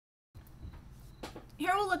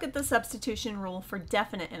Here we'll look at the substitution rule for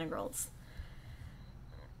definite integrals.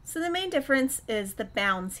 So the main difference is the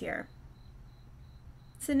bounds here.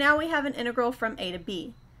 So now we have an integral from a to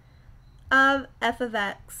b of f of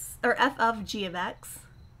x, or f of g of x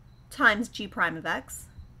times g prime of x.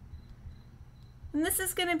 And this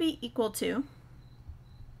is going to be equal to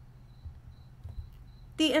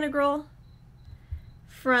the integral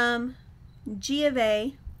from g of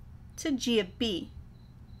a to g of b,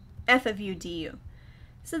 f of u du.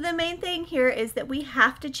 So the main thing here is that we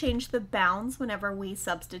have to change the bounds whenever we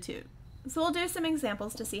substitute. So we'll do some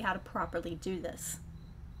examples to see how to properly do this.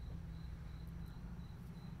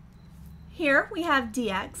 Here we have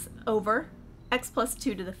dx over x plus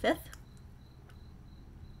 2 to the 5th.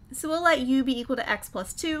 So we'll let u be equal to x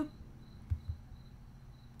plus 2.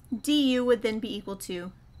 Du would then be equal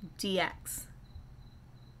to dx.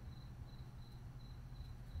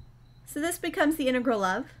 So this becomes the integral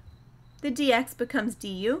of, the dx becomes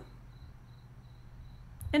du,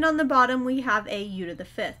 and on the bottom we have a u to the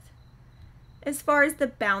 5th. As far as the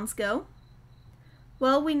bounds go,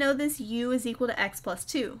 well, we know this u is equal to x plus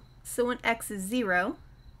 2. So when x is 0,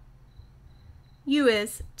 u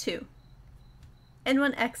is 2. And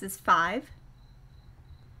when x is 5,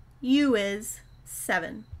 u is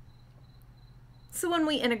 7. So when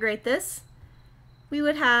we integrate this, we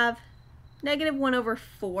would have negative 1 over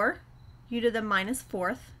 4, u to the minus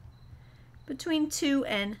 4th, between 2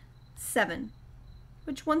 and 7,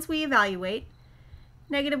 which once we evaluate,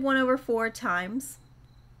 negative 1 over 4 times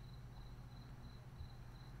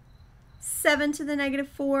 7 to the negative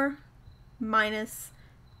 4 minus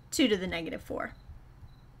 2 to the negative 4.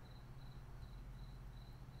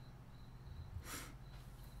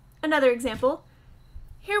 Another example,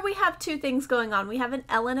 here we have two things going on. We have an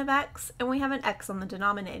ln of x and we have an x on the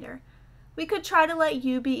denominator. We could try to let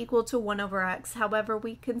u be equal to 1 over x, however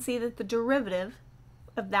we can see that the derivative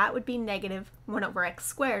of that would be negative 1 over x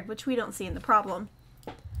squared, which we don't see in the problem.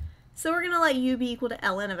 So we're going to let u be equal to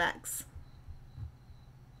ln of x,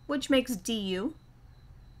 which makes du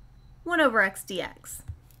 1 over x dx.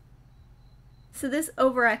 So this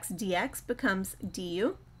over x dx becomes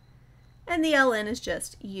du, and the ln is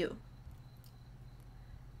just u.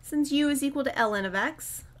 Since u is equal to ln of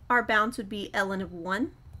x, our bounds would be ln of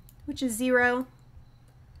 1, which is 0,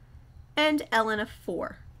 and ln of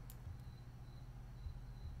 4.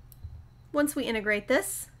 Once we integrate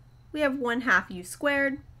this, we have 1/2 u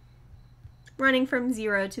squared, running from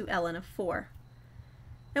 0 to ln of 4.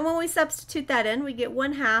 And when we substitute that in, we get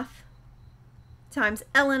 1/2 times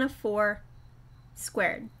ln of 4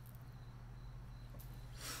 squared.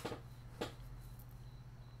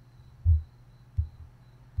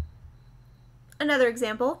 Another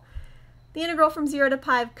example, the integral from 0 to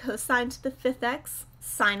pi of cosine to the 5th x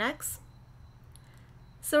sine x.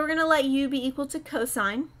 So we're going to let u be equal to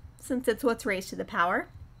cosine, since it's what's raised to the power.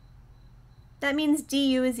 That means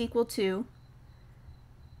du is equal to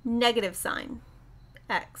negative sine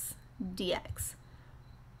x dx,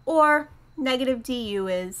 or negative du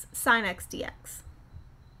is sine x dx.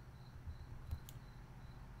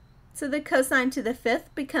 So the cosine to the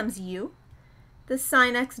 5th becomes u. The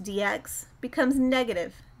sine x dx becomes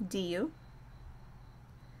negative du.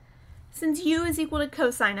 Since u is equal to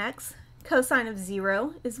cosine x, cosine of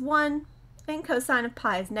 0 is 1, and cosine of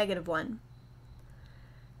pi is negative 1.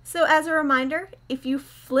 So as a reminder, if you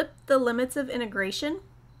flip the limits of integration,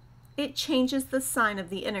 it changes the sign of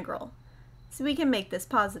the integral. So we can make this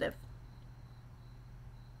positive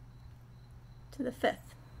to the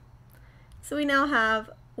 5th. So we now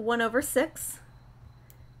have 1 over 6,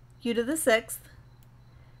 u to the 6th,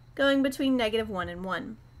 going between negative 1 and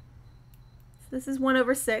 1. So this is 1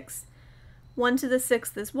 over 6. 1 to the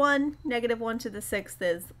 6th is 1, negative 1 to the 6th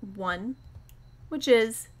is 1, which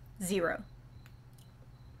is 0.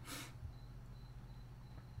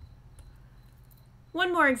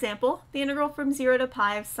 One more example, the integral from 0 to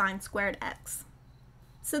pi of sine squared x.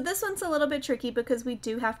 So this one's a little bit tricky because we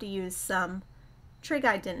do have to use some trig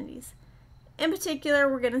identities. In particular,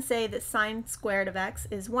 we're going to say that sine squared of x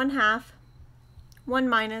is 1/2 1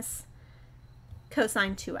 minus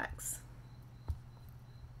cosine 2x.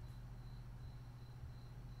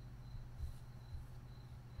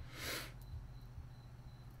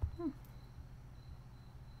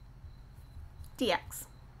 dx.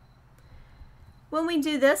 When we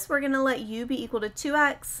do this, we're going to let u be equal to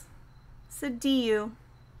 2x, so du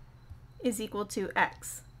is equal to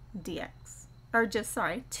x dx, or just,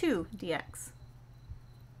 sorry, 2 dx.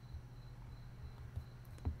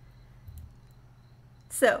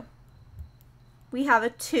 So we have a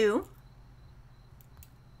 2,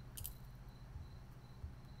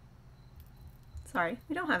 Sorry,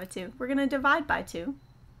 we don't have a 2. We're going to divide by 2.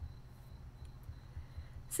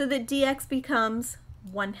 So that dx becomes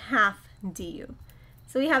 1/2 du.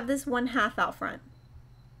 So we have this 1/2 out front.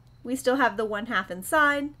 We still have the 1/2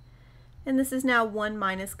 inside, and this is now 1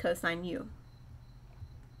 minus cosine u.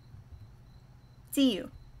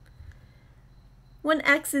 du. When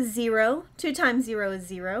x is 0, 2 times 0 is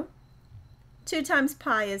 0. 2 times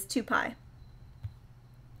pi is 2 pi.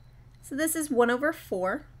 So this is 1 over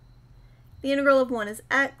 4. The integral of 1 is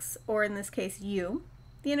x, or in this case u.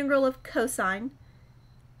 The integral of cosine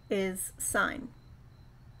is sine.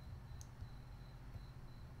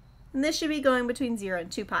 And this should be going between 0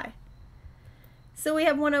 and 2 pi. So we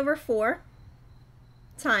have 1 over 4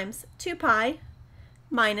 times 2 pi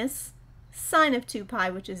minus sine of 2 pi,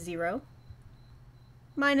 which is 0,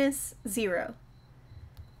 minus 0,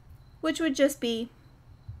 which would just be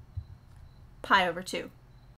pi over 2.